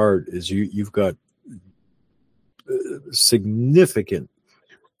breaks my heart. Is you've got significant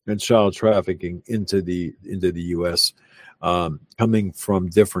child trafficking into the U.S. Coming from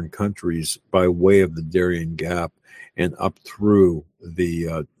different countries by way of the Darien Gap and up through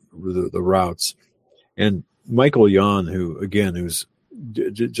the routes. And Michael Yon, who's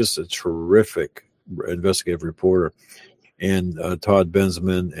just a terrific investigative reporter, and Todd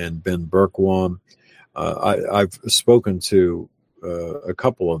Bensman and Ben Berkwam. I've spoken to a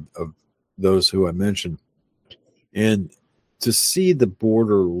couple of those who I mentioned, and to see the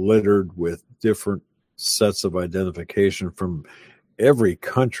border littered with different sets of identification from every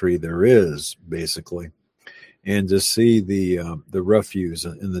country there is, basically, and to see the refuse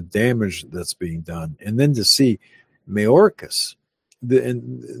and the damage that's being done, and then to see Mayorkas,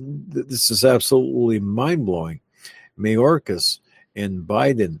 and this is absolutely mind-blowing, Mayorkas and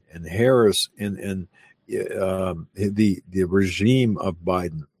Biden and Harris and the regime of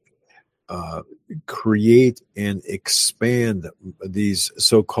Biden create and expand these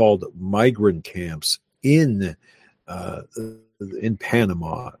so-called migrant camps in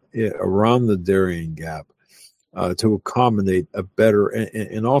Panama, around the Darien Gap, to accommodate a better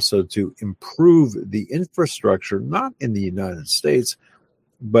and also to improve the infrastructure, not in the United States,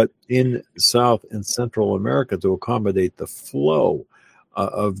 but in South and Central America, to accommodate the flow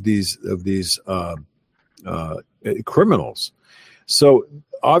of these criminals. So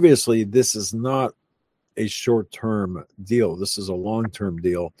obviously, this is not a short-term deal. This is a long-term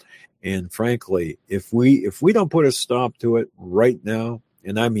deal. And frankly, if we don't put a stop to it right now,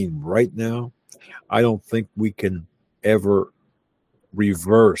 and I mean right now, I don't think we can ever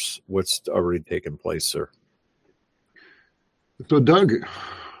reverse what's already taken place, sir. So, Doug,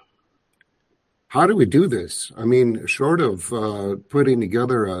 how do we do this? I mean, short of putting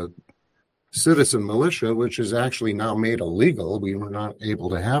together a citizen militia, which is actually now made illegal, we were not able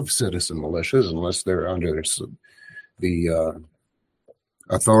to have citizen militias unless they're under the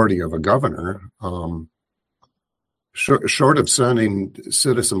authority of a governor. Short of sending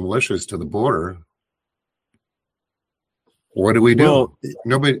citizen militias to the border, what do we do? Well,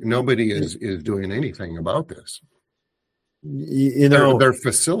 nobody is doing anything about this. They're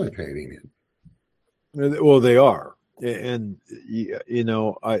facilitating it. Well, they are, and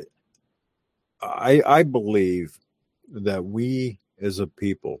I believe that we as a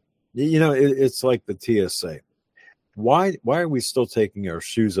people, it's like the TSA. Why are we still taking our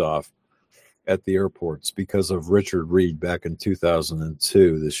shoes off at the airports because of Richard Reed back in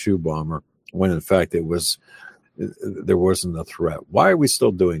 2002, the shoe bomber, when in fact there wasn't a threat? Why are we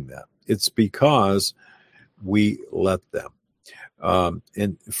still doing that? It's because we let them.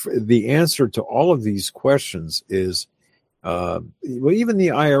 And the answer to all of these questions is, well, even the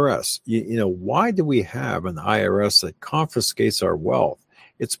IRS, why do we have an IRS that confiscates our wealth?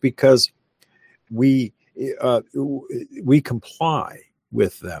 It's because we comply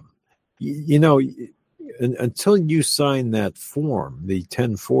with them. Until you sign that form, the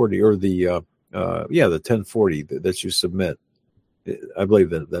 1040 or the 1040 that you submit, I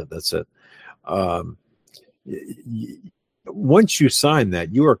believe that's it. Once you sign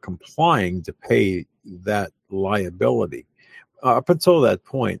that, you are complying to pay that liability. Up until that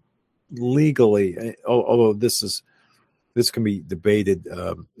point, legally, although this can be debated,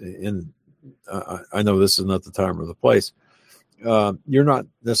 and I know this is not the time or the place, you're not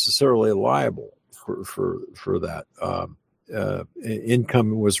necessarily liable for that.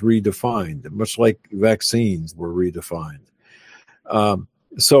 Income was redefined, much like vaccines were redefined.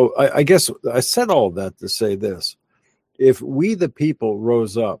 So I guess I said all of that to say this. If we, the people,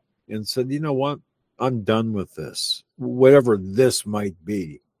 rose up and said, you know what, I'm done with this, whatever this might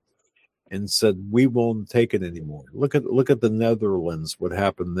be, and said, we won't take it anymore. Look at the Netherlands, what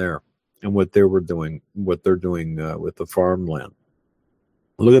happened there, and what they're doing with the farmland.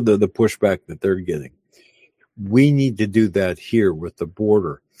 Look at the pushback that they're getting. We need to do that here with the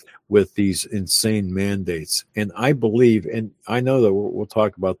border, with these insane mandates. And I believe, and I know that we'll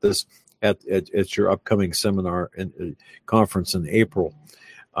talk about this at your upcoming seminar and conference in April.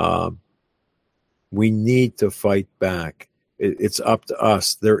 We need to fight back. It's up to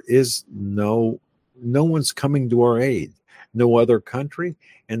us. There is no one's coming to our aid. No other country,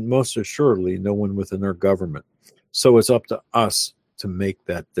 and most assuredly, no one within our government. So it's up to us to make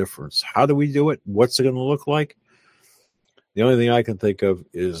that difference. How do we do it? What's it going to look like? The only thing I can think of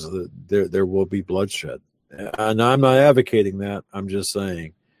is that there will be bloodshed. And I'm not advocating that. I'm just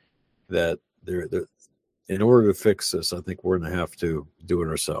saying that there in order to fix this, I think we're going to have to do it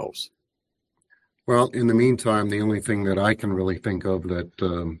ourselves. Well, in the meantime, the only thing that I can really think of that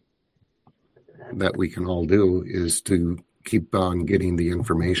we can all do is to keep on getting the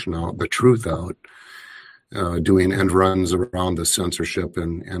information out, the truth out, doing end runs around the censorship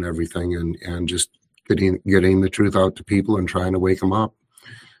and everything, and just getting the truth out to people and trying to wake them up.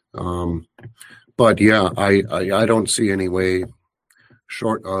 But yeah, I don't see any way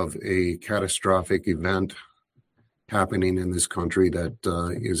short of a catastrophic event happening in this country that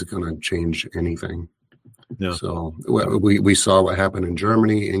is going to change anything. Yeah. So we saw what happened in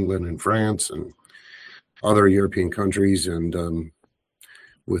Germany, England, and France, and other European countries, and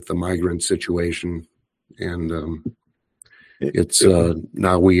with the migrant situation, and it's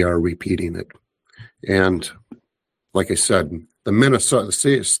now we are repeating it. And like I said,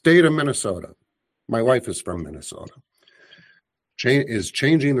 the state of Minnesota, my wife is from Minnesota, is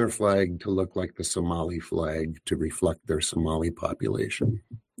changing their flag to look like the Somali flag to reflect their Somali population.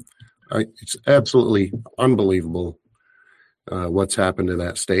 It's absolutely unbelievable what's happened to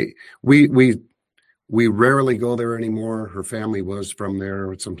that state. We rarely go there anymore. Her family was from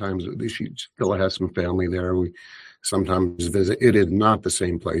there. Sometimes she still has some family there. We sometimes visit. It is not the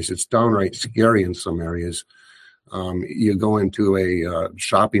same place. It's downright scary in some areas. You go into a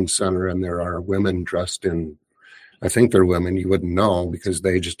shopping center and there are women dressed in, I think they're women, you wouldn't know because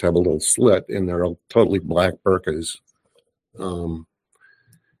they just have a little slit and they're totally black burqas.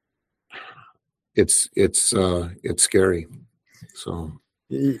 It's scary. So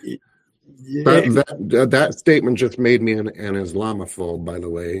that statement just made me an Islamophobe, by the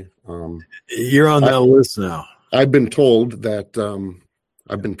way. You're on that list now. I've been told that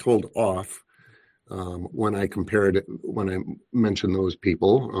I've been told off when I mentioned those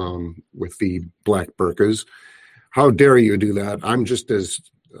people with the black burqas. How dare you do that? I'm just as,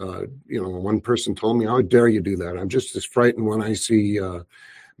 one person told me, how dare you do that? I'm just as frightened when I see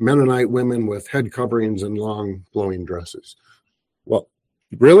Mennonite women with head coverings and long flowing dresses. Well,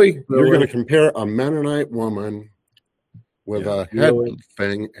 really? You're going to compare a Mennonite woman with a head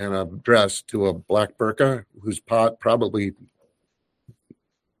thing and a dress to a black burqa who's probably,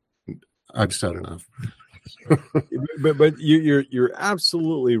 I've said enough. but you're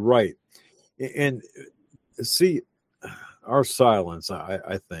absolutely right. And see, our silence,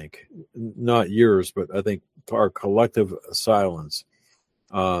 I think, not yours, but I think our collective silence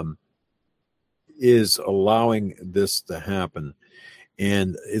is allowing this to happen,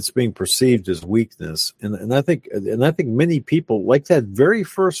 and it's being perceived as weakness. And I think many people, like that very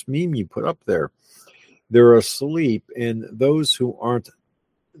first meme you put up there, they're asleep, and those who aren't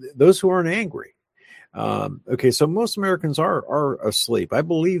angry. Okay, so most Americans are asleep. I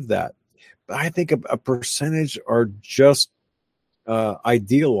believe that. I think a percentage are just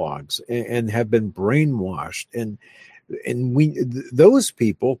ideologues and have been brainwashed, and those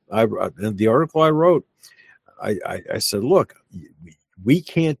people. In the article I wrote, I said, look, we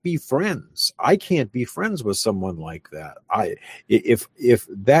can't be friends. I can't be friends with someone like that.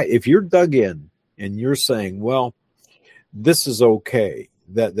 If you're dug in and you're saying, well, this is okay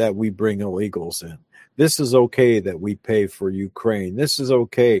that we bring illegals in. This is okay that we pay for Ukraine. This is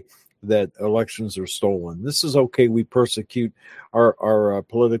okay that elections are stolen. This is okay we persecute our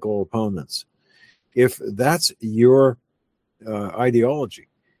political opponents. If that's your ideology,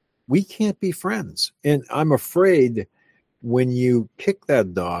 we can't be friends. And I'm afraid when you kick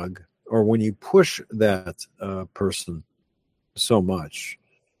that dog or when you push that person so much,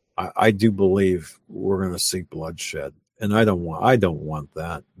 I do believe we're going to see bloodshed. And I don't want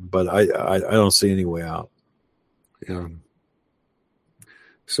that, but I don't see any way out. Yeah.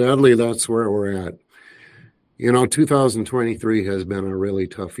 Sadly, that's where we're at. 2023 has been a really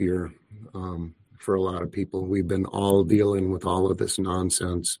tough year for a lot of people. We've been all dealing with all of this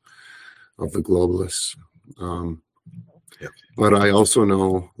nonsense of the globalists. Yeah. But I also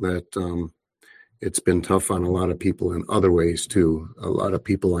know that it's been tough on a lot of people in other ways too. A lot of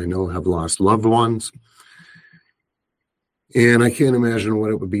people I know have lost loved ones. And I can't imagine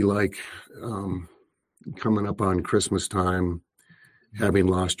what it would be like coming up on Christmas time, having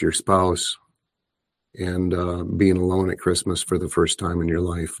lost your spouse, and being alone at Christmas for the first time in your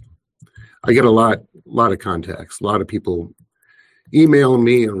life. I get a lot of contacts. A lot of people email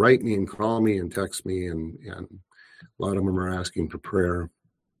me and write me and call me and text me, and a lot of them are asking for prayer.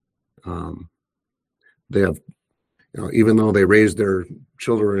 They have, even though they raised their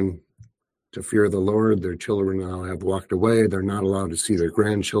children to fear the Lord, their children now have walked away. They're not allowed to see their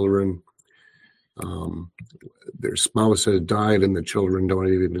grandchildren. Their spouse has died, and the children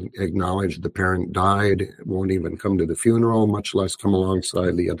don't even acknowledge the parent died, won't even come to the funeral, much less come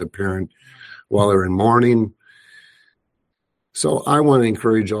alongside the other parent while they're in mourning. So I want to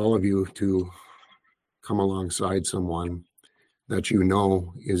encourage all of you to come alongside someone that you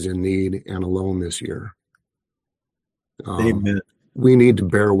know is in need and alone this year. Amen. We need to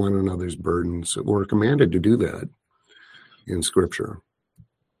bear one another's burdens. We're commanded to do that in Scripture.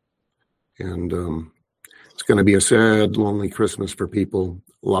 And it's going to be a sad, lonely Christmas for people,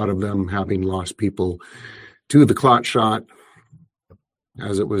 a lot of them having lost people to the clot shot,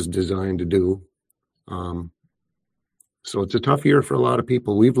 as it was designed to do. So it's a tough year for a lot of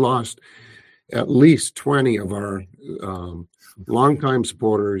people. We've lost at least 20 of our longtime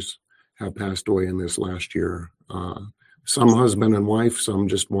supporters have passed away in this last year. Some husband and wife, some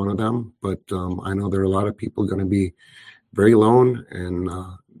just one of them. But I know there are a lot of people going to be very lone and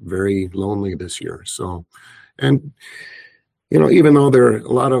very lonely this year. So, and, even though a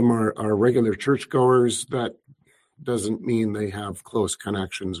lot of them are regular churchgoers, that doesn't mean they have close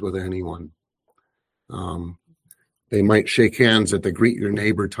connections with anyone. They might shake hands at the greet your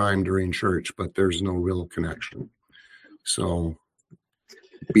neighbor time during church, but there's no real connection. So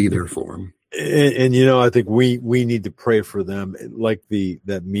be there for them. And I think we need to pray for them, like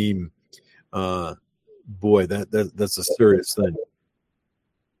that meme. Boy, that's a serious thing.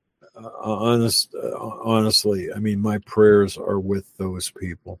 Honestly, I mean, my prayers are with those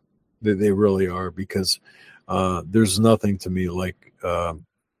people. They really are, because there's nothing to me like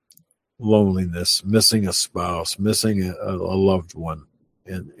loneliness, missing a spouse, missing a loved one,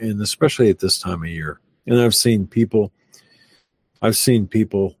 and especially at this time of year. And I've seen people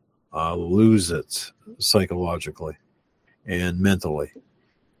lose it psychologically and mentally.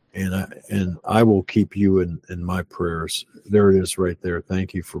 And I will keep you in my prayers. There it is right there.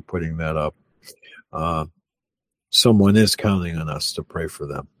 Thank you for putting that up. Someone is counting on us to pray for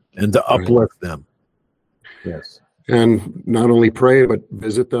them and to uplift them. Yes. And not only pray, but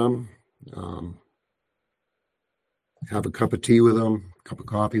visit them, have a cup of tea with them, a cup of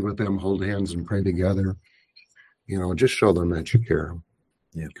coffee with them, hold hands and pray together. Just show them that you care.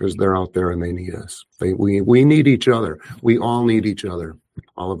 Yeah, because they're out there and they need us. We need each other. We all need each other.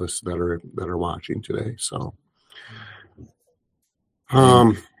 All of us that are watching today. So,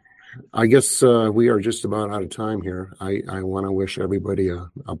 I guess we are just about out of time here. I want to wish everybody a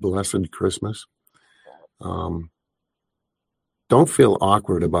blessed Christmas. Don't feel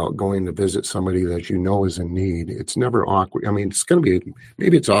awkward about going to visit somebody that you know is in need. It's never awkward. I mean, it's going to be,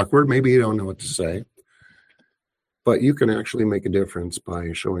 maybe it's awkward. Maybe you don't know what to say. But you can actually make a difference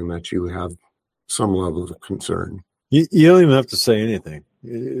by showing that you have some level of concern. You don't even have to say anything.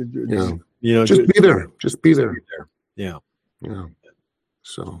 Just be there. Just be there. Yeah. Yeah.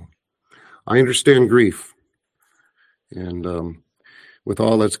 So I understand grief. And with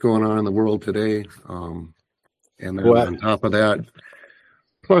all that's going on in the world today, and then on top of that,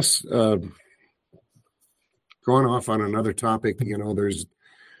 plus going off on another topic, there's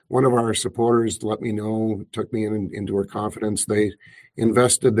one of our supporters took me into her confidence. They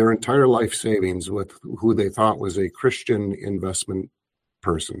invested their entire life savings with who they thought was a Christian investment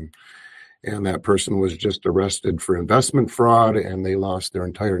person. And that person was just arrested for investment fraud, and they lost their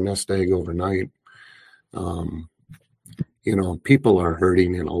entire nest egg overnight. People are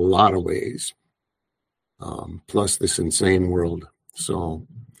hurting in a lot of ways, plus this insane world. So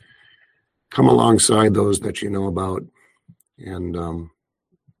come alongside those that you know about, and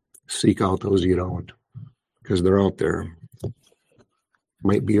seek out those you don't, because they're out there.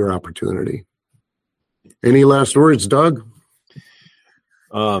 Might be your opportunity. Any last words, Doug?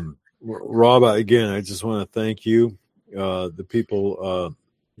 Rob, again, I just want to thank you, the people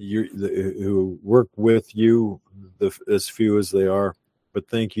who work with you, as few as they are, but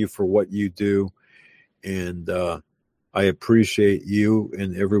thank you for what you do. And I appreciate you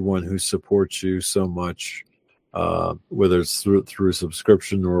and everyone who supports you so much. whether it's through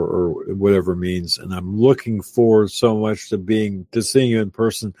subscription or whatever means. And I'm looking forward so much to seeing you in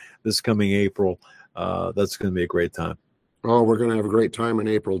person this coming April. That's going to be a great time. Oh, we're going to have a great time in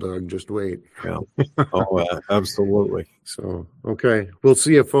April, Doug. Just wait. Yeah. Oh, absolutely. So, okay. We'll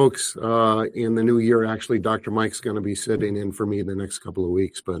see you folks in the new year. Actually, Dr. Mike's going to be sitting in for me the next couple of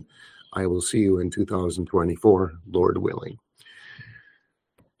weeks, but I will see you in 2024, Lord willing.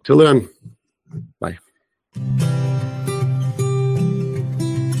 Till then.